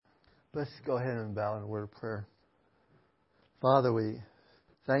Let's go ahead and bow in a word of prayer. Father, we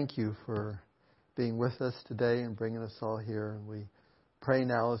thank you for being with us today and bringing us all here. And we pray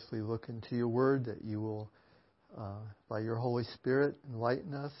now as we look into your word that you will, by your Holy Spirit,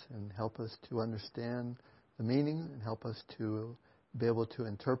 enlighten us and help us to understand the meaning and help us to be able to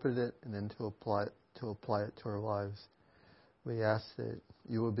interpret it and then to apply it to our lives. We ask that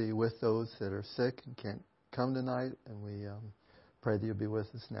you will be with those that are sick and can't come tonight, and we pray that you'll be with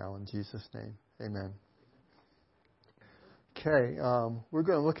us now. In Jesus' name, amen. Okay, we're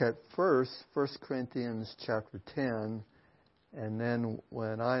going to look at first 1 Corinthians chapter 10, and then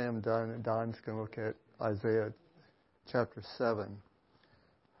when I am done, Don's going to look at Isaiah chapter 7.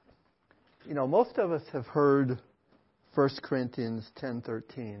 You know, most of us have heard 1 Corinthians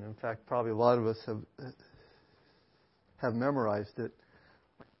 10:13. In fact, probably a lot of us have memorized it.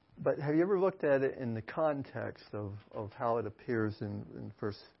 But have you ever looked at it in the context of how it appears in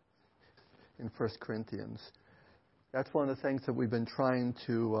 1 Corinthians? That's one of the things that we've been trying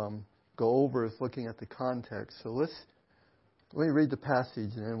to go over, is looking at the context. So let me read the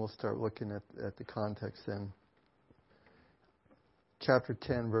passage and then we'll start looking at the context then. Chapter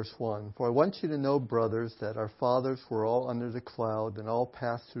 10, verse 1. For I want you to know, brothers, that our fathers were all under the cloud and all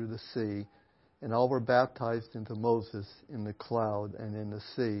passed through the sea, and all were baptized into Moses in the cloud and in the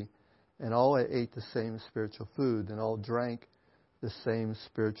sea, and all ate the same spiritual food, and all drank the same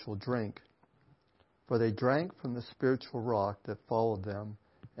spiritual drink. For they drank from the spiritual rock that followed them,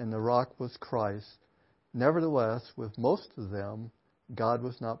 and the rock was Christ. Nevertheless, with most of them, God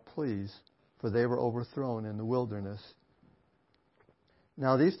was not pleased, for they were overthrown in the wilderness.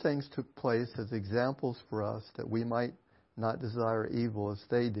 Now these things took place as examples for us, that we might not desire evil as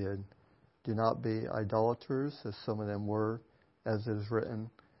they did. Do not be idolaters, as some of them were, as it is written,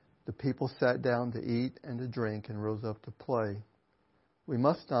 the people sat down to eat and to drink and rose up to play. We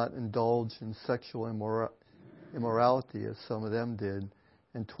must not indulge in sexual immorality, as some of them did,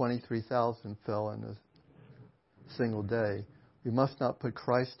 and 23,000 fell in a single day. We must not put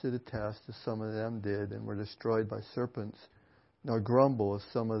Christ to the test, as some of them did, and were destroyed by serpents, nor grumble, as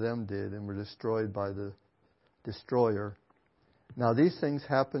some of them did, and were destroyed by the destroyer. Now these things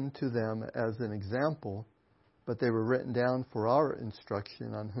happened to them as an example, but they were written down for our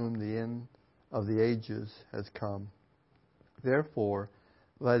instruction, on whom the end of the ages has come. Therefore,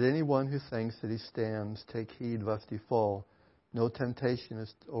 let anyone who thinks that he stands take heed lest he fall. No temptation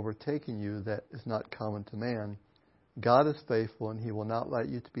is overtaking you that is not common to man. God is faithful, and he will not let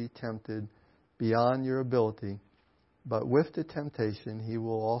you to be tempted beyond your ability. But with the temptation, he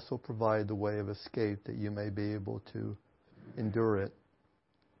will also provide the way of escape, that you may be able to endure it.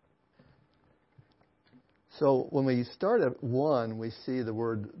 So when we start at 1, we see the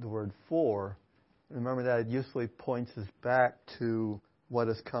word for. Remember that it usually points us back to what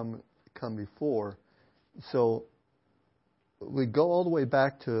has come before. So we go all the way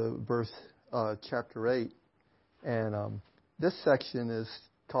back to chapter 8, and this section is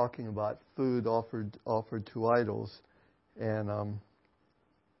talking about food offered to idols, and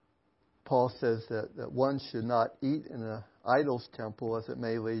Paul says that one should not eat in an idol's temple, as it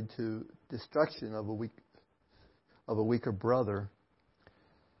may lead to destruction of a weaker brother.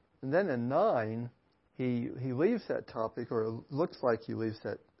 And then in 9, he leaves that topic, or it looks like he leaves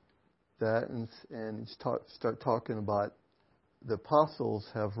that and start talking about the apostles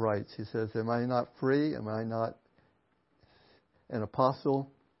have rights. He says, am I not free? Am I not an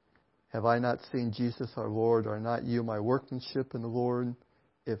apostle? Have I not seen Jesus our Lord? Are not you my workmanship in the Lord?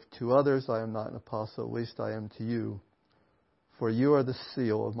 If to others I am not an apostle, at least I am to you. For you are the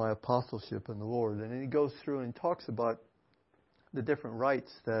seal of my apostleship in the Lord. And then he goes through and talks about the different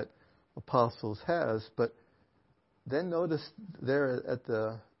rights that apostles has. But then notice there at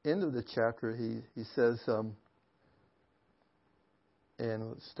the end of the chapter, he says,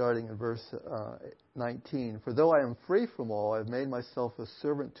 and starting in verse 19, for though I am free from all, I have made myself a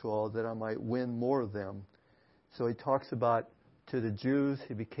servant to all, that I might win more of them. So he talks about, to the Jews,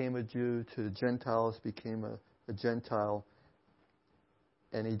 he became a Jew. To the Gentiles, became a Gentile.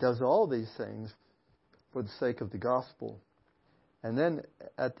 And he does all these things for the sake of the gospel. And then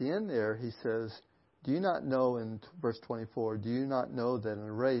at the end there, he says, do you not know, in verse 24, do you not know that in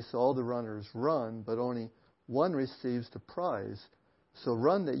a race all the runners run, but only one receives the prize? So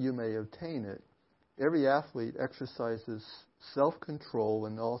run that you may obtain it. Every athlete exercises self-control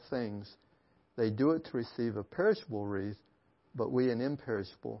in all things. They do it to receive a perishable wreath, but we an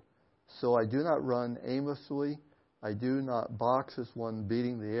imperishable. So I do not run aimlessly. I do not box as one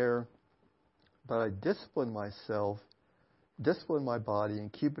beating the air, but I discipline myself, discipline my body,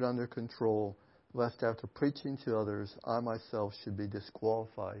 and keep it under control, lest after preaching to others, I myself should be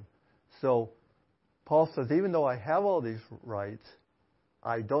disqualified. So Paul says, even though I have all these rights,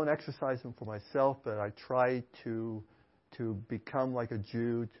 I don't exercise them for myself, but I try to become like a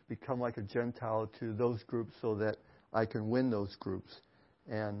Jew, to become like a Gentile to those groups so that I can win those groups.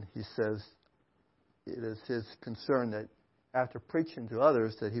 And he says it is his concern that after preaching to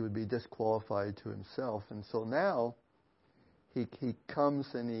others that he would be disqualified to himself. And so now he comes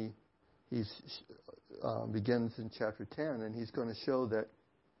and he begins in chapter 10, and he's going to show that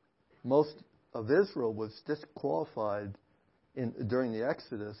most of Israel was disqualified during the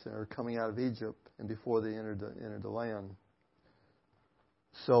Exodus, or coming out of Egypt, and before they entered the land.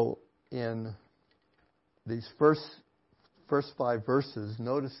 So in these first 5 verses,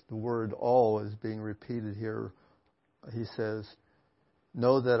 notice the word all is being repeated here. He says,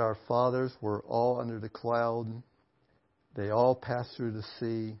 know that our fathers were all under the cloud. They all passed through the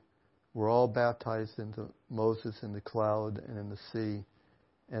sea. Were all baptized into Moses in the cloud and in the sea.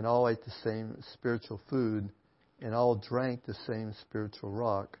 And all ate the same spiritual food, and all drank the same spiritual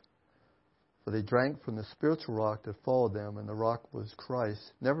rock. For they drank from the spiritual rock that followed them, and the rock was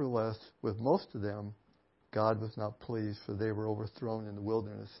Christ. Nevertheless, with most of them, God was not pleased, for they were overthrown in the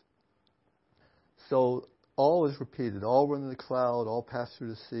wilderness. So all is repeated. All were in the cloud, all passed through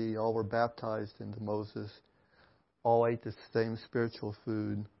the sea, all were baptized into Moses, all ate the same spiritual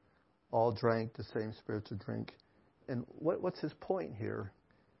food, all drank the same spiritual drink. And what's his point here?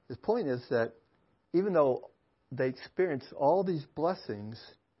 His point is that even though they experienced all these blessings,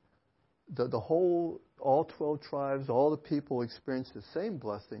 all 12 tribes, all the people experienced the same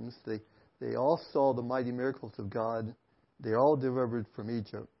blessings. They all saw the mighty miracles of God. They all delivered from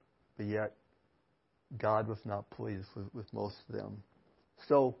Egypt, but yet God was not pleased with most of them.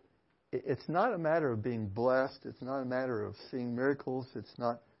 So it's not a matter of being blessed. It's not a matter of seeing miracles. It's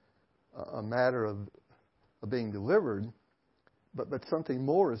not a matter of being delivered, but something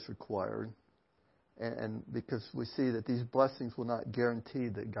more is required. And because we see that these blessings will not guarantee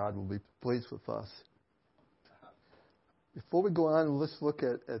that God will be pleased with us. Before we go on, let's look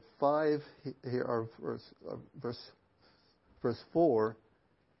at 5 here, our verse 4.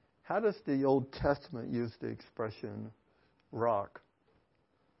 How does the Old Testament use the expression rock?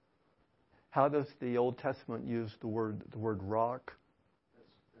 How does the Old Testament use the word rock?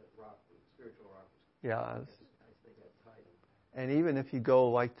 That's rock, spiritual rock. Yeah. I think that's tight. And even if you go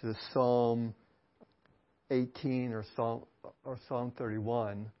like to Psalm 18 or Psalm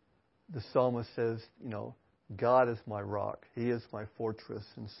 31, the psalmist says, God is my rock. He is my fortress.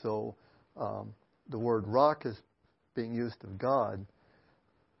 And so the word rock is being used of God.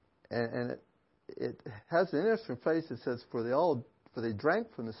 And it has an interesting phrase that says, for they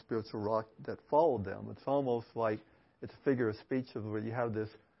drank from the spiritual rock that followed them. It's almost like it's a figure of speech of where you have this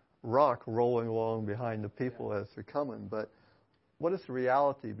rock rolling along behind the people as they're coming. But what is the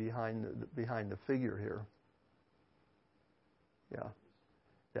reality behind the figure here? Yeah.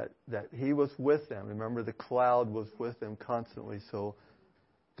 That he was with them. Remember, the cloud was with them constantly, so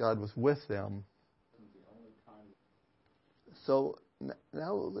God was with them. So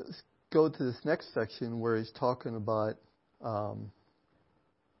now let's go to this next section where he's talking about,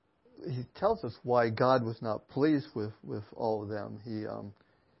 he tells us why God was not pleased with all of them.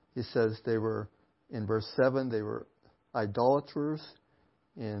 He says they were, in verse 7, they were idolaters.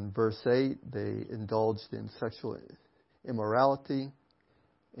 In verse 8, they indulged in sexual immorality.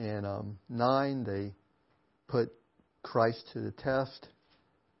 In 9, they put Christ to the test.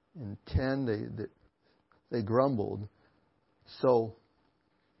 In 10, they grumbled. So,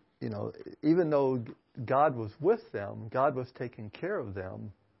 even though God was with them, God was taking care of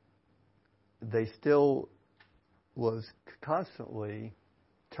them, they still was constantly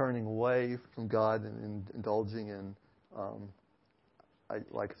turning away from God and indulging in,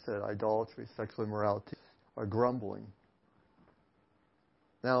 like I said, idolatry, sexual immorality, or grumbling.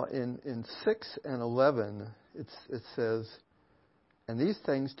 Now, in 6 and 11, it says, and these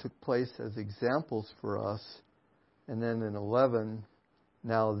things took place as examples for us. And then in 11,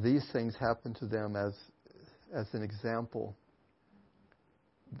 now these things happened to them as an example.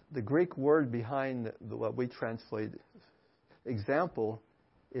 The Greek word behind what we translate example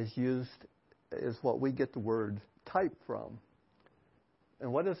is what we get the word type from.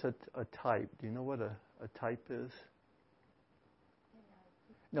 And what is a type? Do you know what a type is?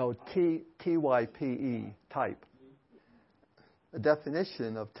 No, T-Y-P-E, type. A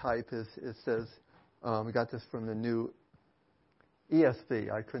definition of type is, it says, we got this from the new ESV.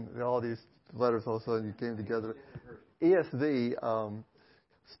 All these letters all of a sudden came together. ESV,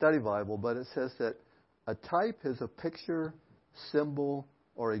 study Bible, but it says that a type is a picture, symbol,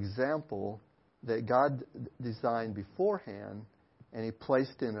 or example that God designed beforehand and he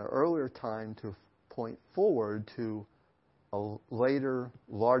placed in an earlier time to point forward to a later,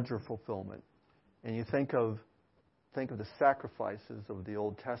 larger fulfillment. And you think of the sacrifices of the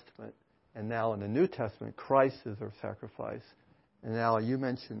Old Testament, and now in the New Testament, Christ is our sacrifice. And now you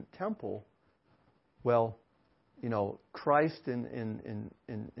mentioned temple. Well, Christ in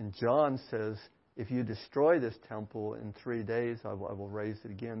John says, if you destroy this temple in 3 days, I will raise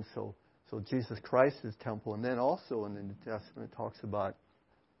it again. So Jesus Christ is temple. And then also in the New Testament it talks about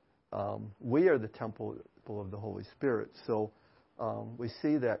we are the temple of the Holy Spirit. So we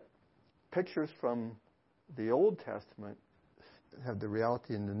see that pictures from the Old Testament have the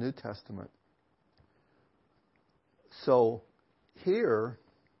reality in the New Testament. So here,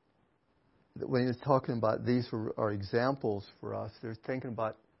 when he's talking about these are examples for us, they're thinking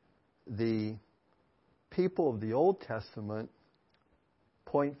about the people of the Old Testament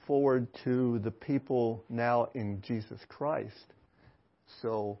point forward to the people now in Jesus Christ.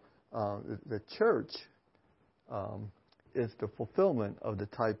 So the church is the fulfillment of the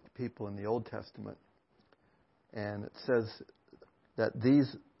type of people in the Old Testament. And it says that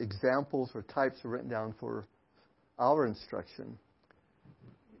these examples or types are written down for our instruction.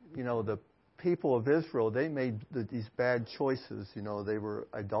 The people of Israel, they made these bad choices. They were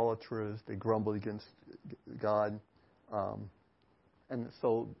idolaters. They grumbled against God. And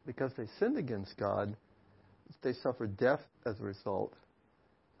so because they sinned against God, they suffered death as a result.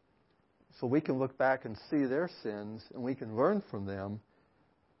 So we can look back and see their sins, and we can learn from them,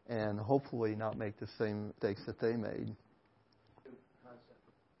 and hopefully not make the same mistakes that they made.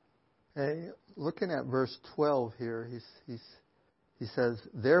 Hey, looking at verse 12 here, he says,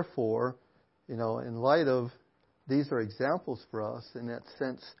 therefore, in light of these are examples for us, in that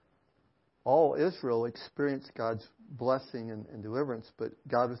sense, all Israel experienced God's blessing and deliverance, but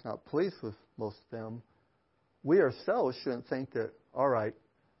God was not pleased with most of them. We ourselves shouldn't think that, all right,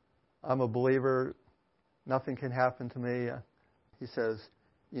 I'm a believer, nothing can happen to me. He says,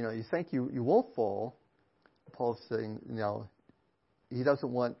 you think you won't fall. Paul's saying, he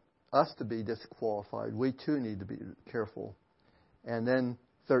doesn't want us to be disqualified. We too need to be careful. And then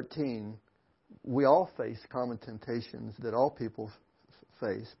 13, we all face common temptations that all people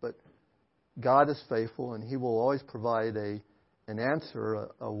face, but God is faithful, and He will always provide an answer,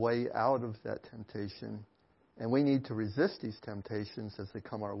 a way out of that temptation. And we need to resist these temptations as they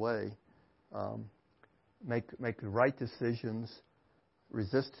come our way. Make the right decisions,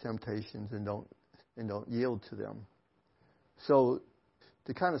 resist temptations, and don't yield to them. So,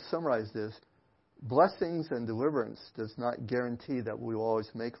 to kind of summarize this, blessings and deliverance does not guarantee that we will always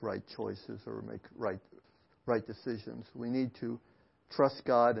make right choices or make right decisions. We need to trust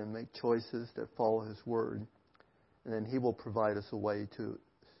God and make choices that follow His Word, and then He will provide us a way to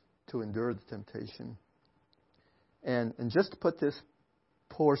endure the temptation. And just to put this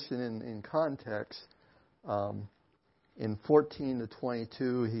portion in context, in 14 to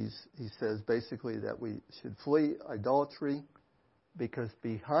 22, he says basically that we should flee idolatry, because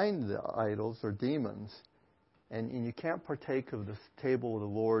behind the idols are demons, and you can't partake of the table of the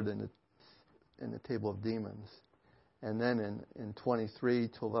Lord and the table of demons. And then in 23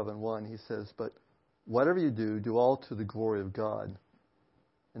 to 11:1, he says, but whatever you do, do all to the glory of God.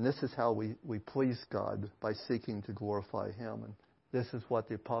 And this is how we please God, by seeking to glorify Him. And this is what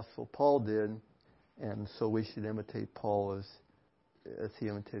the Apostle Paul did, and so we should imitate Paul as he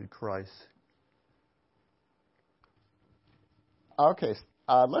imitated Christ. Okay,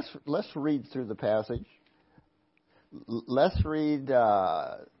 let's read through the passage. Let's read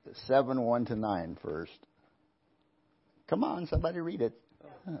 7:1 to 9 first. Come on, somebody read it.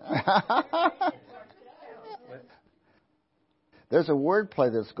 There's a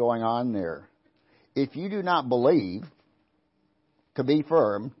wordplay that's going on there. If you do not believe, to be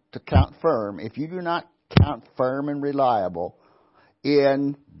firm, to count firm, if you do not count firm and reliable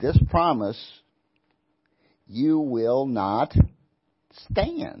in this promise, you will not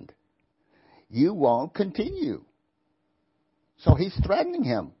stand. You won't continue. So he's threatening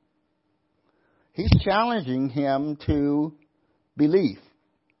him. He's challenging him to belief.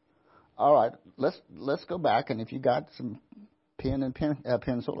 All right, let's go back, and if you got some pen and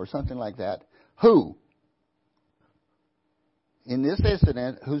pencil or something like that, who? In this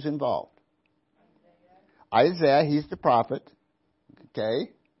incident, who's involved? Isaiah, he's the prophet.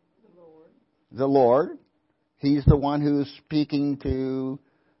 Okay? The Lord. He's the one who's speaking to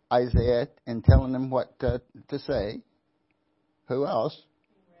Isaiah and telling him what to say. Who else?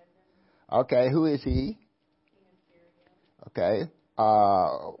 Okay, who is he? Okay.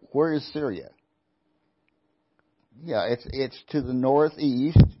 Where is Syria? Yeah, it's to the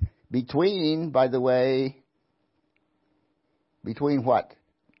northeast, between, by the way, Between what?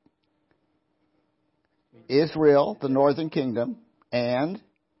 Israel, the northern kingdom, and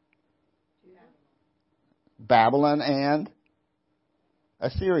Babylon and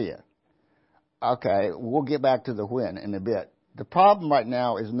Assyria. Okay, we'll get back to the when in a bit. The problem right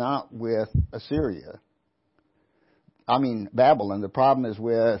now is not with Babylon. The problem is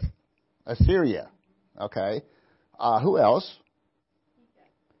with Assyria. Okay. Who else?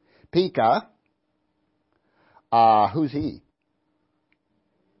 Pekah. Who's he?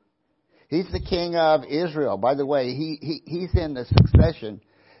 He's the king of Israel. By the way, he's in the succession.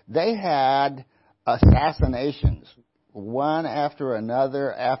 They had assassinations, one after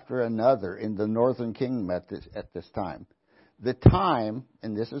another in the northern kingdom at this time. The time,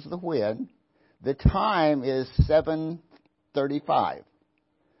 and this is the when, the time is 735.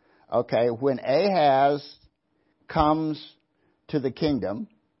 Okay, when Ahaz comes to the kingdom,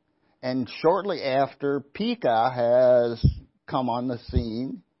 and shortly after Pekah has come on the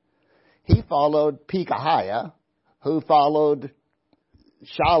scene, he followed Pekahiah, who followed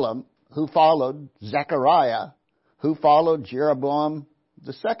Shallum, who followed Zechariah, who followed Jeroboam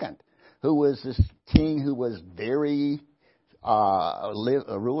II, who was this king who was very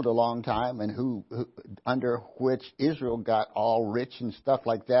ruled a long time, and who under which Israel got all rich and stuff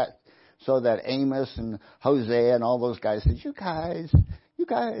like that, so that Amos and Hosea and all those guys said, you guys,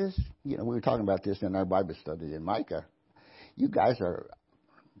 we were talking about this in our Bible study in Micah. You guys are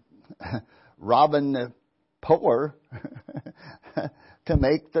robbing the poor to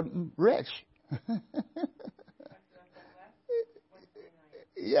make them rich.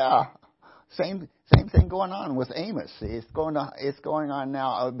 Yeah, same thing going on with Amos. See, it's going on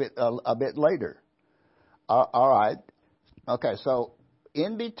now a bit later. All right. Okay, so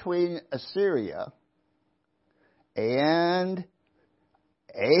in between Assyria and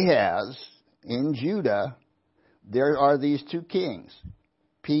Ahaz in Judah, there are these two kings,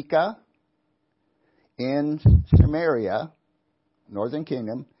 Pekah in Samaria, northern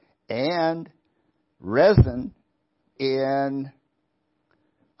kingdom, and Rezin in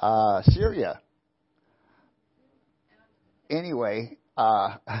Syria. Anyway,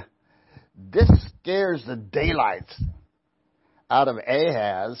 this scares the daylights out of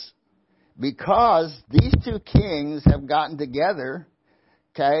Ahaz, because these two kings have gotten together.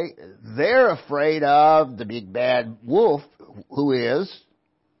 Okay, they're afraid of the big bad wolf, who is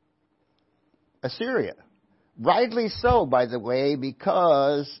Assyria. Rightly so, by the way,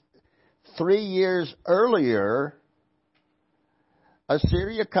 because 3 years earlier,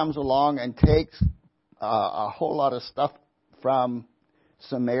 Assyria comes along and takes a whole lot of stuff from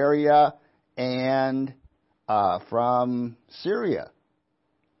Samaria and from Syria.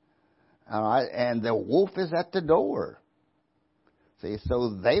 All right, and the wolf is at the door. See,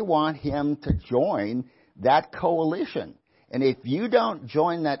 so they want him to join that coalition. And if you don't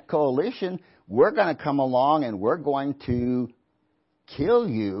join that coalition, we're going to come along and we're going to kill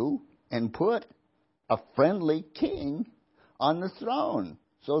you and put a friendly king on the throne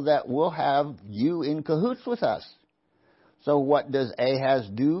so that we'll have you in cahoots with us. So what does Ahaz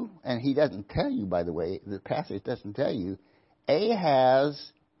do? And he doesn't tell you, by the way, the passage doesn't tell you. Ahaz,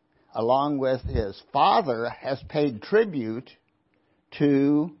 along with his father, has paid tribute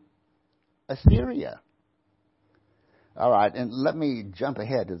to Assyria. All right, and let me jump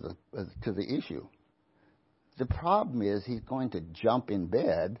ahead to the issue. The problem is he's going to jump in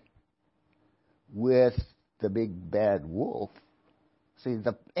bed with the big bad wolf. See,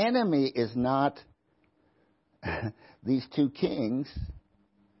 the enemy is not these two kings.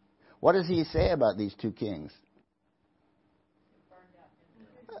 What does he say about these two kings?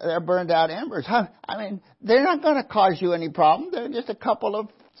 They're burned out embers. I mean, they're not going to cause you any problem. They're just a couple of,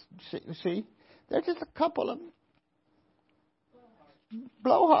 they're just a couple of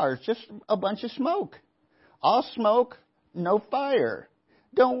blowhards, just a bunch of smoke. All smoke, no fire.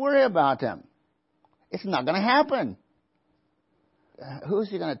 Don't worry about them. It's not going to happen. Who's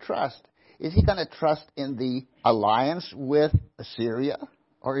he going to trust? Is he going to trust in the alliance with Assyria?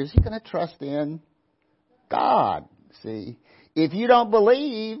 Or is he going to trust in God? See, if you don't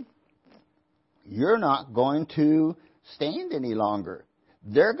believe, you're not going to stand any longer.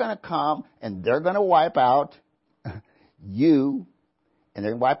 They're going to come and they're going to wipe out you, and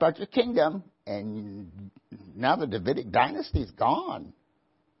they're going to wipe out your kingdom, and now the Davidic dynasty is gone.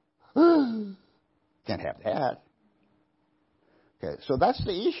 Can't have that. Okay, so that's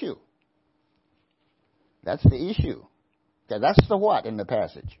the issue. That's the issue. Okay, that's the what in the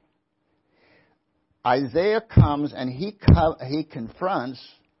passage. Isaiah comes and he confronts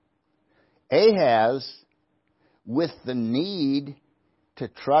Ahaz with the need to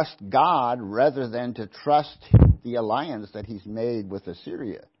trust God rather than to trust the alliance that he's made with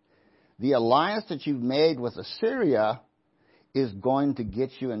Assyria. The alliance that you've made with Assyria is going to get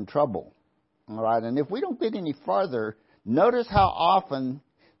you in trouble. All right, and if we don't get any farther, notice how often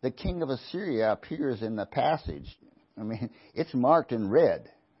the king of Assyria appears in the passage. I mean, it's marked in red.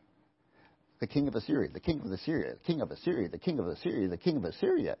 The king of Assyria, the king of Assyria, the king of Assyria, the king of Assyria, the king of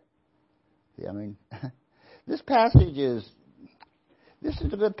Assyria. See, I mean, this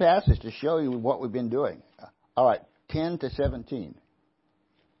is a good passage to show you what we've been doing. All right, 10 to 17.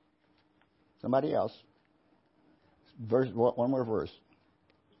 Somebody else. One more verse.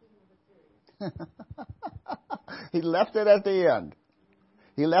 He left it at the end.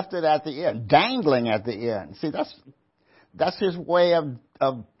 He left it at the end, dangling at the end. See, that's his way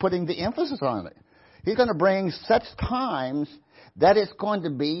of putting the emphasis on it. He's going to bring such times that it's going to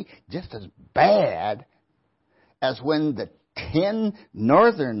be just as bad as when the 10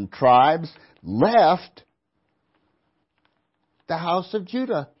 northern tribes left the house of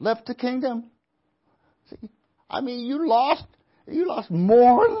Judah, left the kingdom. See, I mean, you lost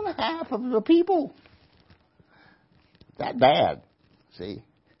more than half of the people. That bad. See?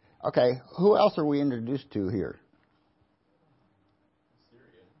 Okay, who else are we introduced to here?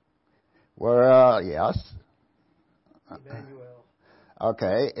 Syria. Well, yes. Emmanuel.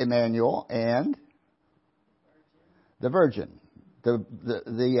 Okay, Emmanuel and the Virgin,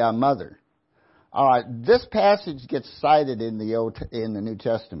 the mother. All right, this passage gets cited in the New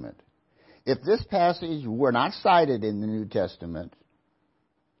Testament. If this passage were not cited in the New Testament,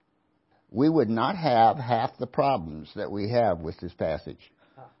 we would not have half the problems that we have with this passage.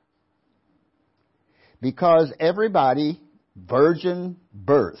 Because everybody, virgin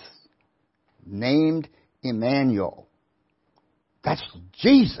birth, named Emmanuel. That's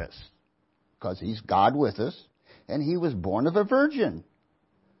Jesus, because he's God with us, and he was born of a virgin.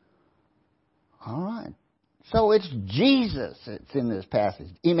 All right. So it's Jesus that's in this passage.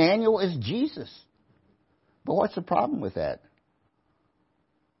 Emmanuel is Jesus. But what's the problem with that?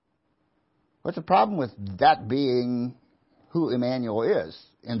 What's the problem with that being who Emmanuel is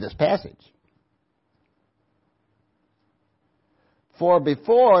in this passage? For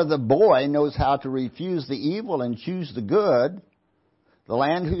before the boy knows how to refuse the evil and choose the good, the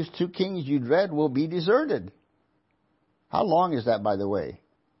land whose two kings you dread will be deserted. How long is that, by the way?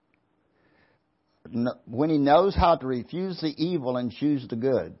 When he knows how to refuse the evil and choose the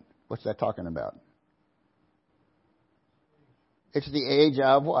good. What's that talking about? It's the age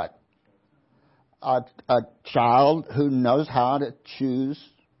of what? A child who knows how to choose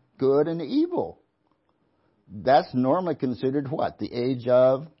good and evil. That's normally considered what? The age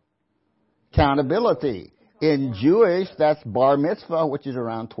of accountability. In Jewish, that's bar mitzvah, which is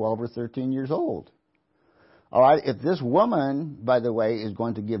around 12 or 13 years old. All right, if this woman, by the way, is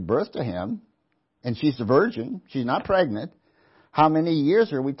going to give birth to him, and she's a virgin, she's not pregnant, how many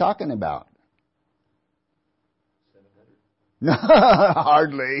years are we talking about? 700.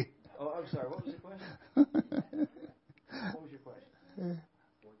 Hardly. Oh, I'm sorry. What was your question? What was your question?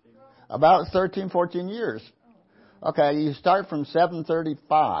 14. About 13, 14 years. Okay, you start from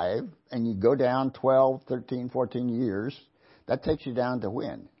 735, and you go down 12, 13, 14 years. That takes you down to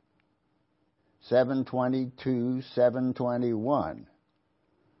when? 722, 721.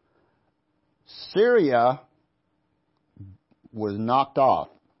 Syria was knocked off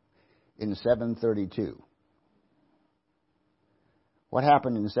in 732. What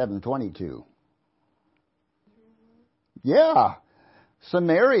happened in 722? Yeah,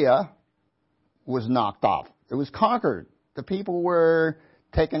 Samaria was knocked off. It was conquered. The people were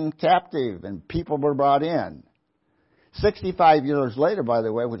taken captive and people were brought in. 65 years later, by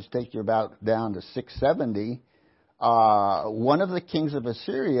the way, which takes you about down to 670, one of the kings of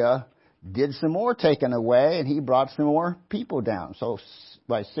Assyria did some more taken away, and he brought some more people down. So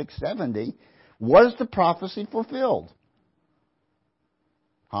by 670, was the prophecy fulfilled?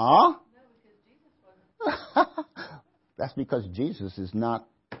 Huh? No, because Jesus wasn't. That's because Jesus is not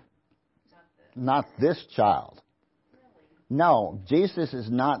Not this child. really. No, Jesus is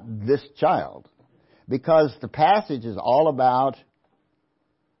not this child. Because the passage is all about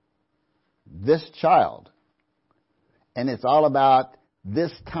this child. And it's all about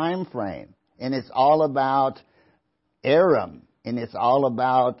this time frame. And it's all about Aram. And it's all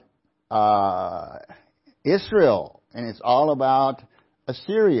about Israel. And it's all about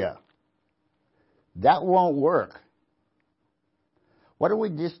Assyria. That won't work. What did we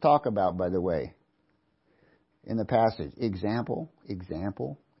just talk about, by the way, in the passage? Example,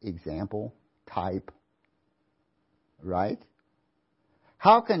 example, example, type. Right?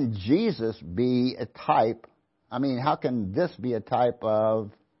 How can Jesus be a type? I mean, how can this be a type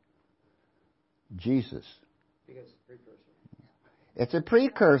of Jesus? Because it's a precursor. It's a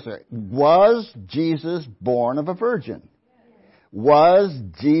precursor. Was Jesus born of a virgin? Was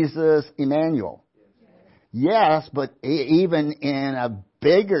Jesus Emmanuel? Yes, but even in a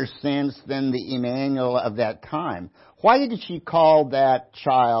bigger sense than the Emmanuel of that time. Why did she call that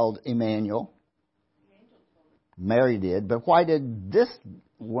child Emmanuel? Mary did, but why did this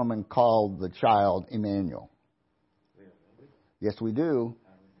woman call the child Emmanuel? Yes, we do.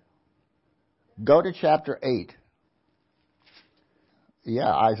 Go to chapter 8.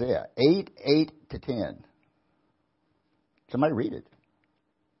 Yeah, Isaiah 8:8-10. Somebody read it.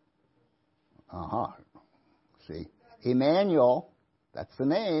 See, Emmanuel, that's the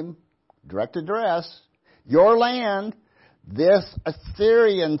name, direct address. Your land, this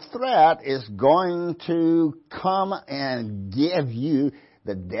Assyrian threat is going to come and give you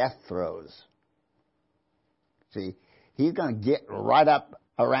the death throes. See, he's going to get right up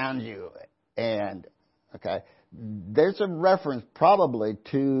around you. And, okay, there's a reference probably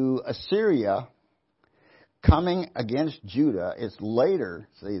to Assyria coming against Judah. It's later,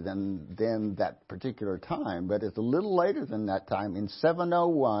 see, than that particular time, but it's a little later than that time. In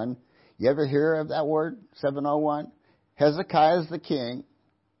 701, you ever hear of that word, 701? Hezekiah is the king.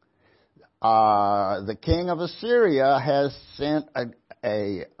 The king of Assyria has sent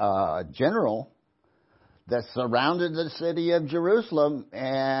a general that surrounded the city of Jerusalem,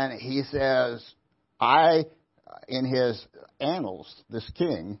 and he says, in his annals, this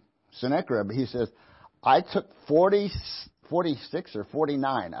king, Sennacherib, he says, I took 46 or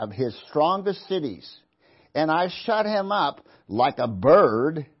 49 of his strongest cities, and I shut him up like a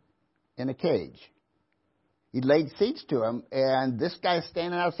bird in a cage. He laid siege to him, and this guy's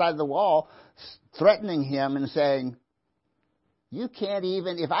standing outside the wall, threatening him and saying, you can't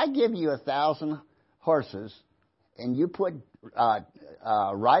even, if I give you 1,000 horses, and you put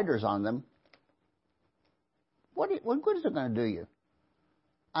riders on them, what good is it going to do you?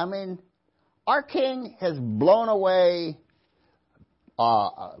 I mean, our king has blown away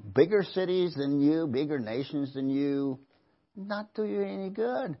bigger cities than you, bigger nations than you, not do you any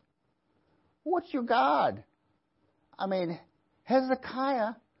good. What's your God? I mean,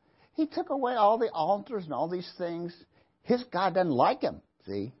 Hezekiah, he took away all the altars and all these things. His God doesn't like him,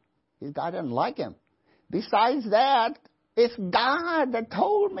 see? His God doesn't like him. Besides that, it's God that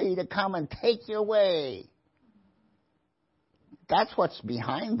told me to come and take you away. That's what's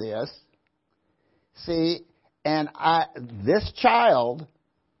behind this. See, and this child,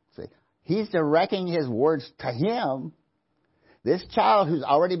 see, he's directing his words to him. This child who's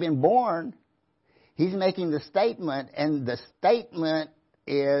already been born, he's making the statement, and the statement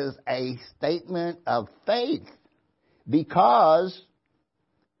is a statement of faith because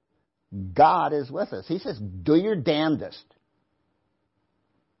God is with us. He says, do your damnedest.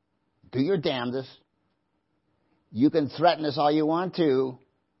 Do your damnedest. You can threaten us all you want to.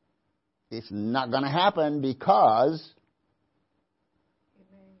 It's not going to happen because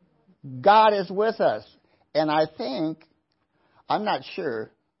God is with us. And I think, I'm not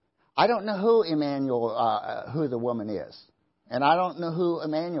sure, I don't know who Emmanuel, who the woman is. And I don't know who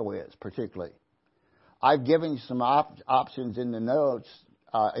Emmanuel is particularly. I've given you some options in the notes,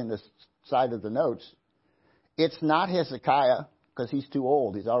 in the side of the notes. It's not Hezekiah because he's too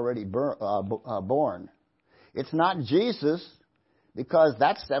old. He's already born. It's not Jesus because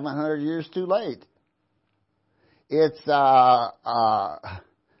that's 700 years too late. It's not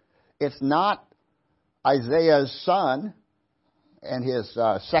Isaiah's son and his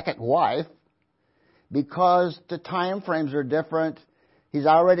second wife because the time frames are different. He's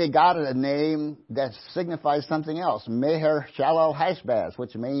already got a name that signifies something else, Meher Shalal Hashbaz,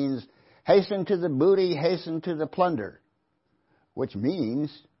 which means hasten to the booty, hasten to the plunder, which means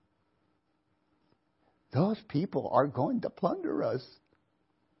those people are going to plunder us.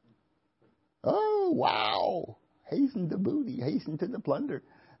 Oh, wow. Hasten the booty, hasten to the plunder.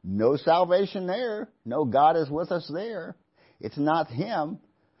 No salvation there. No God is with us there. It's not him.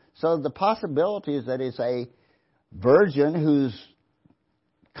 So the possibility is that it's a virgin who's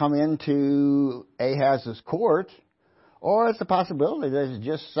come into Ahaz's court, or it's a possibility that it's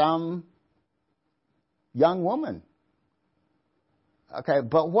just some young woman. Okay,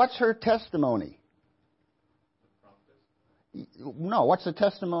 but what's her testimony? No, what's the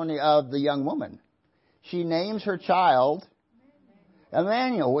testimony of the young woman? She names her child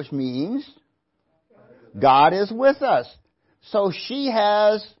Emmanuel, which means God is with us. So she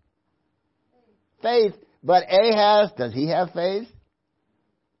has faith, but Ahaz, does he have faith?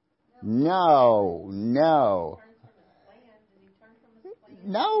 No.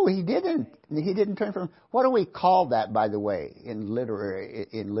 No, he didn't. He didn't turn from. What do we call that, by the way, in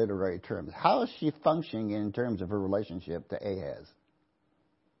literary terms? How is she functioning in terms of her relationship to Ahaz?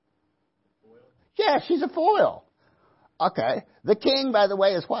 Foil. Yeah, she's a foil. Okay. The king, by the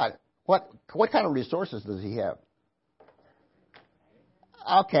way, is what? What kind of resources does he have?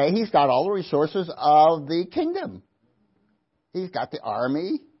 Okay, he's got all the resources of the kingdom. He's got the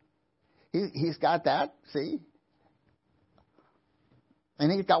army. He's got that, see?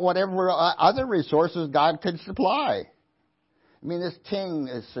 And he's got whatever other resources God could supply. I mean, this king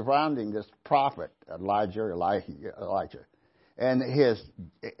is surrounding this prophet, Elijah. And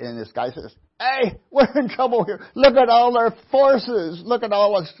this guy says, hey, we're in trouble here. Look at all their forces. Look at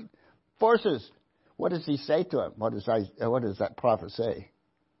all those forces. What does he say to him? What does that prophet say?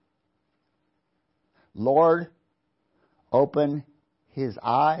 Lord, open his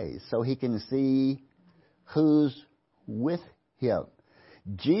eyes so he can see who's with him.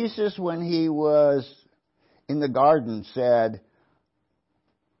 Jesus, when he was in the garden, said,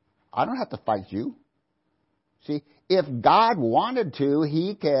 I don't have to fight you. See, if God wanted to,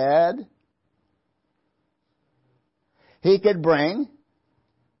 he could bring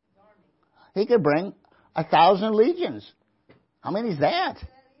 1,000 legions. How many is that?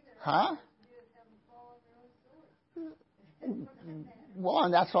 Huh? Well,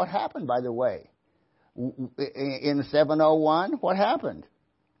 and that's what happened, by the way. In 701, what happened?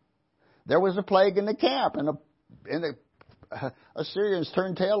 There was a plague in the camp, and the Assyrians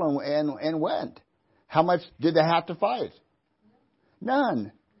turned tail and went. How much did they have to fight?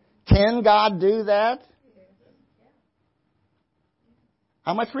 None. Can God do that?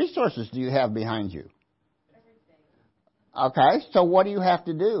 How much resources do you have behind you? Okay, so what do you have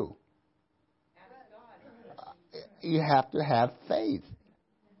to do? You have to have faith.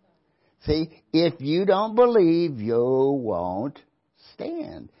 See, if you don't believe, you won't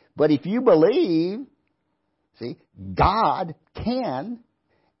stand. But if you believe, see, God can,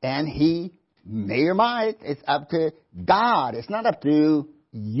 and he may or might. It's up to God. It's not up to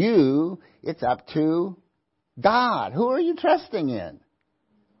you. It's up to God. Who are you trusting in?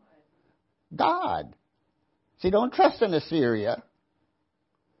 God. See, don't trust in Assyria.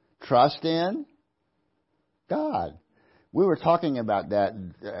 Trust in God. We were talking about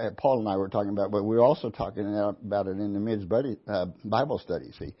that, Paul and I were talking about, but we were also talking about it in the Mid's Bible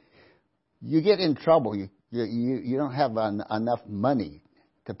study. See, you get in trouble, you don't have enough money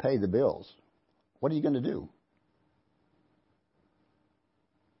to pay the bills. What are you going to do?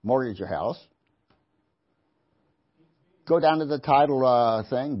 Mortgage your house. Go down to the title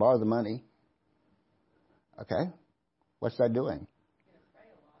thing, borrow the money. Okay, what's that doing?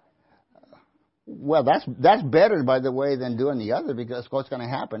 Well, that's better, by the way, than doing the other, because what's going to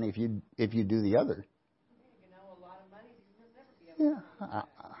happen if you do the other? A lot of money, you'll never be able to.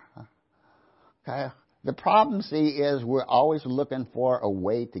 Okay. The problem, see, is we're always looking for a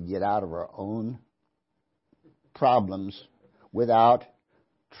way to get out of our own problems without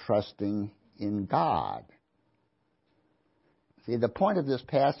trusting in God. See, the point of this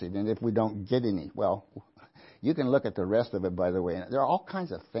passage, and if we don't get any, well, you can look at the rest of it, by the way. And there are all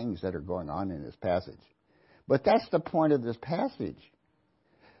kinds of things that are going on in this passage. But that's the point of this passage.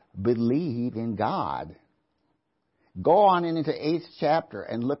 Believe in God. Go on into 8th chapter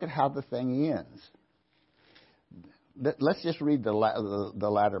and look at how the thing ends. Let's just read the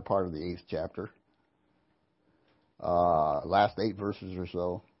latter part of the 8th chapter. Last 8 verses or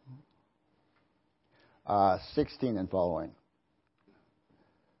so. 16 and following.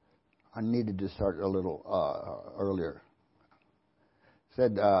 I needed to start a little earlier.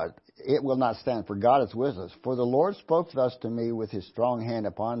 Said, it will not stand, for God is with us. For the Lord spoke thus to me with his strong hand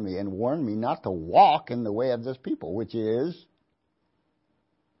upon me, and warned me not to walk in the way of this people, which is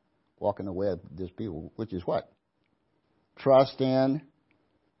what? Trust in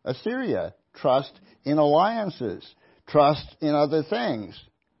Assyria. Trust in alliances. Trust in other things.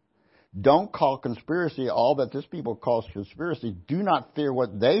 Don't call conspiracy all that this people calls conspiracy. Do not fear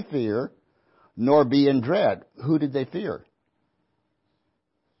what they fear, nor be in dread. Who did they fear?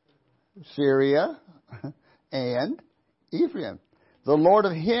 Syria and Ephraim. The Lord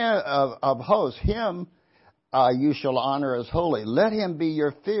of hosts, him you shall honor as holy. Let him be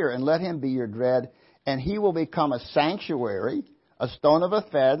your fear, and let him be your dread, and he will become a sanctuary, a stone of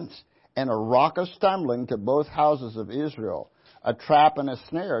offense, and a rock of stumbling to both houses of Israel, a trap and a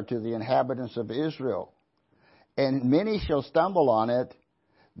snare to the inhabitants of Israel. And many shall stumble on it.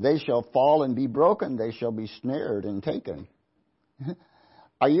 They shall fall and be broken. They shall be snared and taken.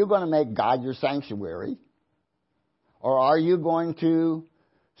 Are you going to make God your sanctuary? Or are you going to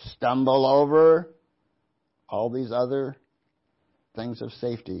stumble over all these other things of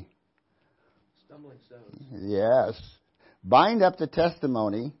safety. Stumbling stones. Yes. Bind up the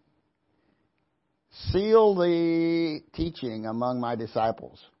testimony. Seal the teaching among my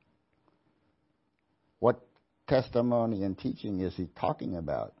disciples. What testimony and teaching is he talking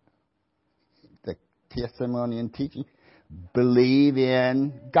about? The testimony and teaching. Believe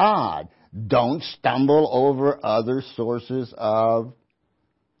in God. Don't stumble over other sources of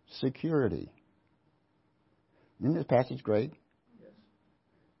security. Isn't this passage great? Yes.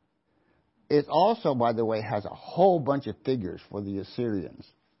 It also, by the way, has a whole bunch of figures for the Assyrians.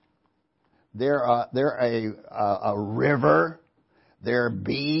 They're a river. They're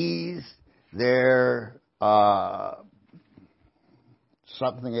bees. They're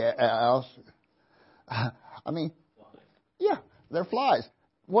something else. I mean, yeah, they're flies.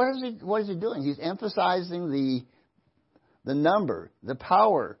 What is he doing? He's emphasizing the number, the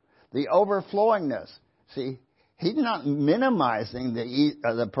power, the overflowingness. See, he's not minimizing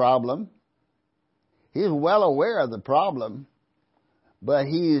the problem. He's well aware of the problem, but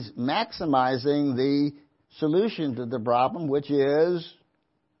he's maximizing the solution to the problem, which is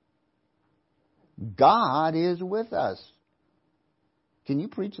God is with us. Can you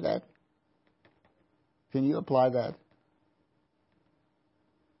preach that? Can you apply that?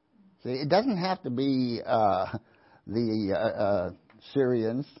 See, it doesn't have to be the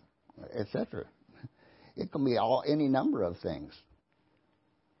Syrians, etc. It can be any number of things.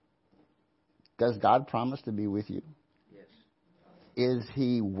 Does God promise to be with you? Yes. Is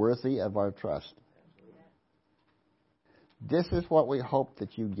He worthy of our trust? This is what we hope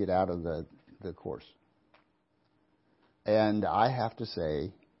that you get out of the course. And I have to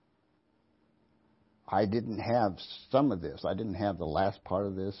say, I didn't have some of this. I didn't have the last part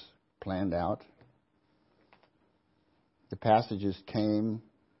of this planned out. The passages came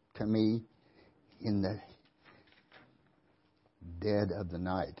to me in the dead of the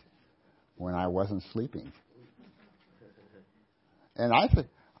night when I wasn't sleeping. And I think,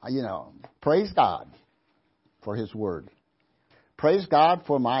 praise God for His Word. Praise God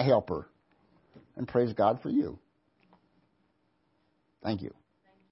for my helper. And praise God for you. Thank you.